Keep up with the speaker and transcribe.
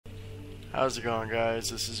How's it going, guys?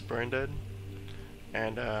 This is BrainDead,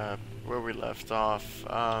 and where we left off,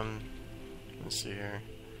 let's see here.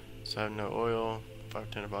 So I have no oil, 5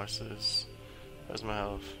 tinner boxes. How's my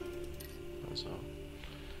health? Might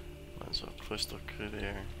as well crystal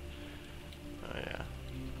clear. Oh yeah.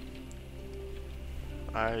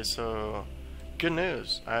 Alright, so good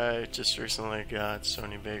news. I just recently got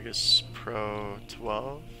Sony Vegas Pro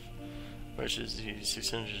 12. Which is the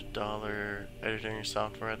 $600 editing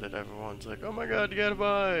software that everyone's like, oh my god, you gotta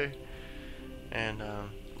buy! And,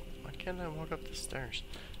 why can't I walk up the stairs?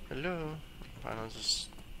 Hello? Fine, I'll just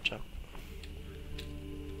jump.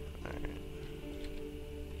 Alright.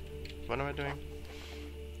 What am I doing?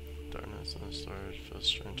 Darkness in the storage feels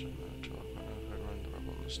strange and natural. I don't know if I run the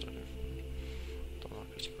rubble in the study. Don't lock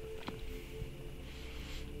this broken.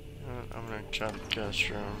 You know what? I'm gonna try the guest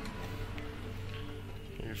room.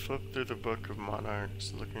 You flip through the Book of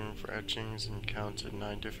Monarchs, looking for etchings, and counted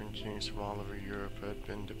 9 different kings from all over Europe who had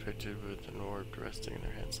been depicted with an orb resting in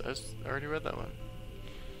their hands. I already read that one.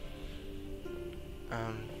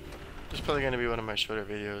 This is probably going to be one of my shorter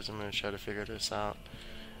videos. I'm going to try to figure this out.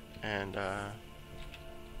 And,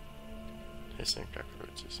 hissing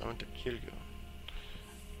cockroaches. I want to kill you.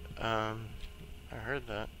 I heard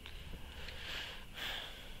that.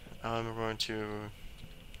 I'm going to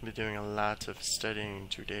be doing a lot of studying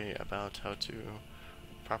today about how to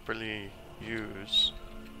properly use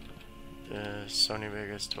the Sony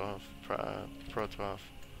Vegas 12 Pro 12,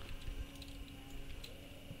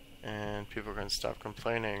 and people are going to stop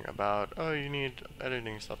complaining about, oh, you need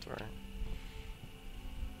editing software.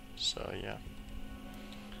 So yeah,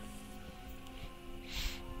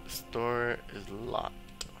 the store is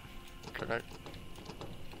locked. Correct.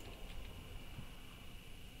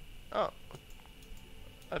 Oh,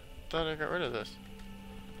 I thought I got rid of this.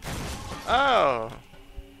 Oh!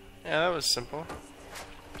 Yeah, that was simple.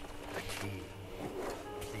 A key.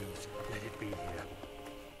 Please, let it be here.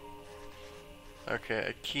 Okay,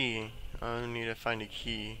 a key. I need to find a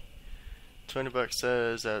key. $20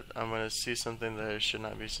 says that I'm gonna see something that I should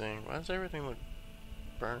not be seeing. Why does everything look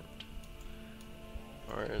burnt?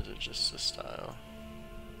 Or is it just the style?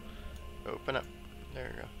 Open up. There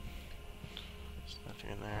you go. There's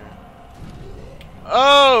nothing in there.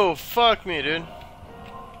 Oh, fuck me, dude.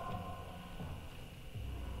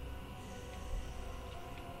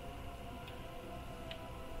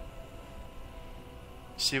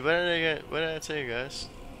 See, what did I get? What did I tell you guys?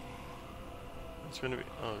 It's gonna be.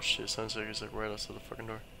 Oh shit! Sounds like it's like right outside the fucking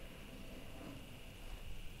door.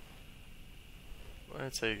 What did I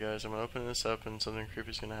tell you guys? I'm gonna open this up and something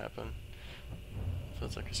creepy's gonna happen.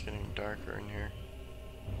 Feels like it's getting darker in here.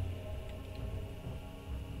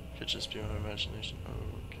 Could just be my imagination.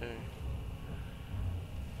 Okay.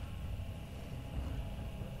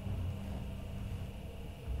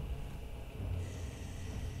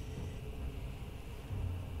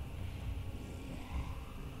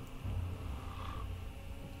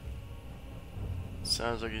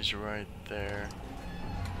 Sounds like he's right there.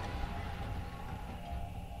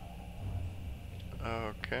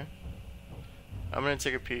 Okay. I'm gonna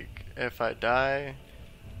take a peek. If I die,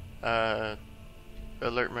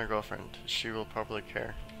 alert my girlfriend. She will probably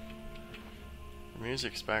care. The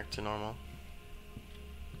music's back to normal.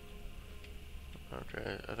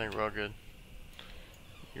 Okay, I think we're all good.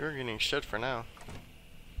 You're getting shit for now.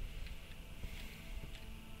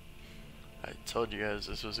 I told you guys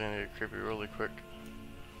this was gonna get creepy really quick.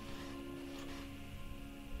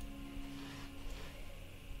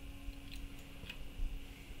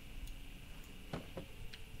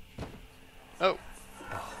 Oh!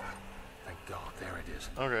 Thank God, there it is.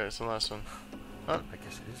 Okay, it's the last one. Oh. I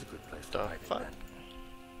guess it is a good place to The hide it fuck? then.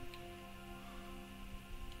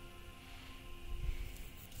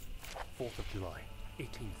 4th of July,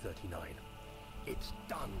 1839. It's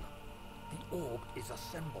done. The orb is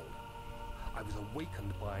assembled. I was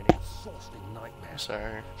awakened by an exhausting nightmare. I'm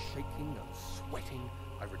sorry. Shaking and sweating,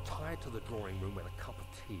 I retired to the drawing room with a cup of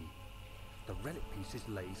tea. The relic pieces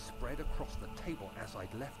lay spread across the table as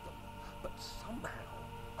I'd left them, but somehow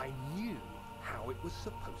I knew how it was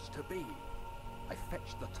supposed to be. I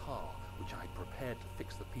fetched the tar, which I had prepared to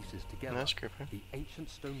fix the pieces together. That's creepy. The ancient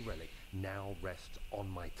stone relic now rests on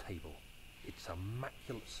my table. Its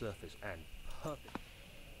immaculate surface and perfect.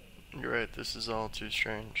 You're right, this is all too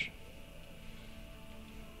strange.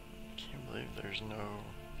 Can't believe there's no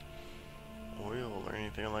oil or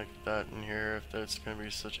anything like that in here if that's gonna be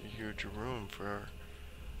such a huge room for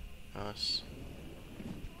us.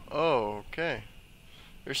 Oh, okay.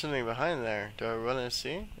 There's something behind there. Do I want to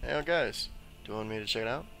see? Hey guys, do you want me to check it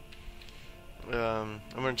out? I'm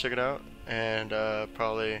gonna check it out and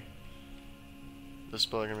probably This is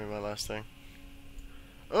probably gonna be my last thing.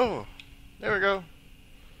 Oh, there we go.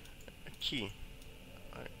 A key.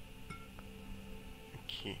 A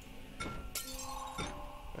key.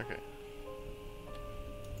 Okay.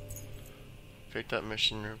 Pick that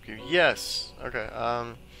mission room key. Yes. Okay.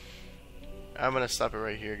 I'm gonna stop it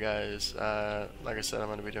right here, guys. Like I said, I'm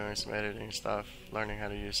gonna be doing some editing stuff, learning how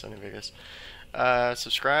to use Sony Vegas.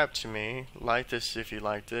 Subscribe to me. Like this if you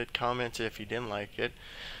liked it. Comment if you didn't like it.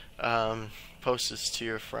 Post this to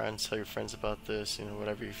your friends. Tell your friends about this. You know,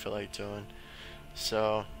 whatever you feel like doing.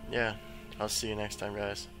 So yeah, I'll see you next time,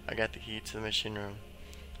 guys. I got the key to the machine room,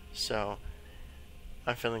 so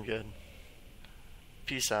I'm feeling good.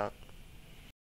 Peace out.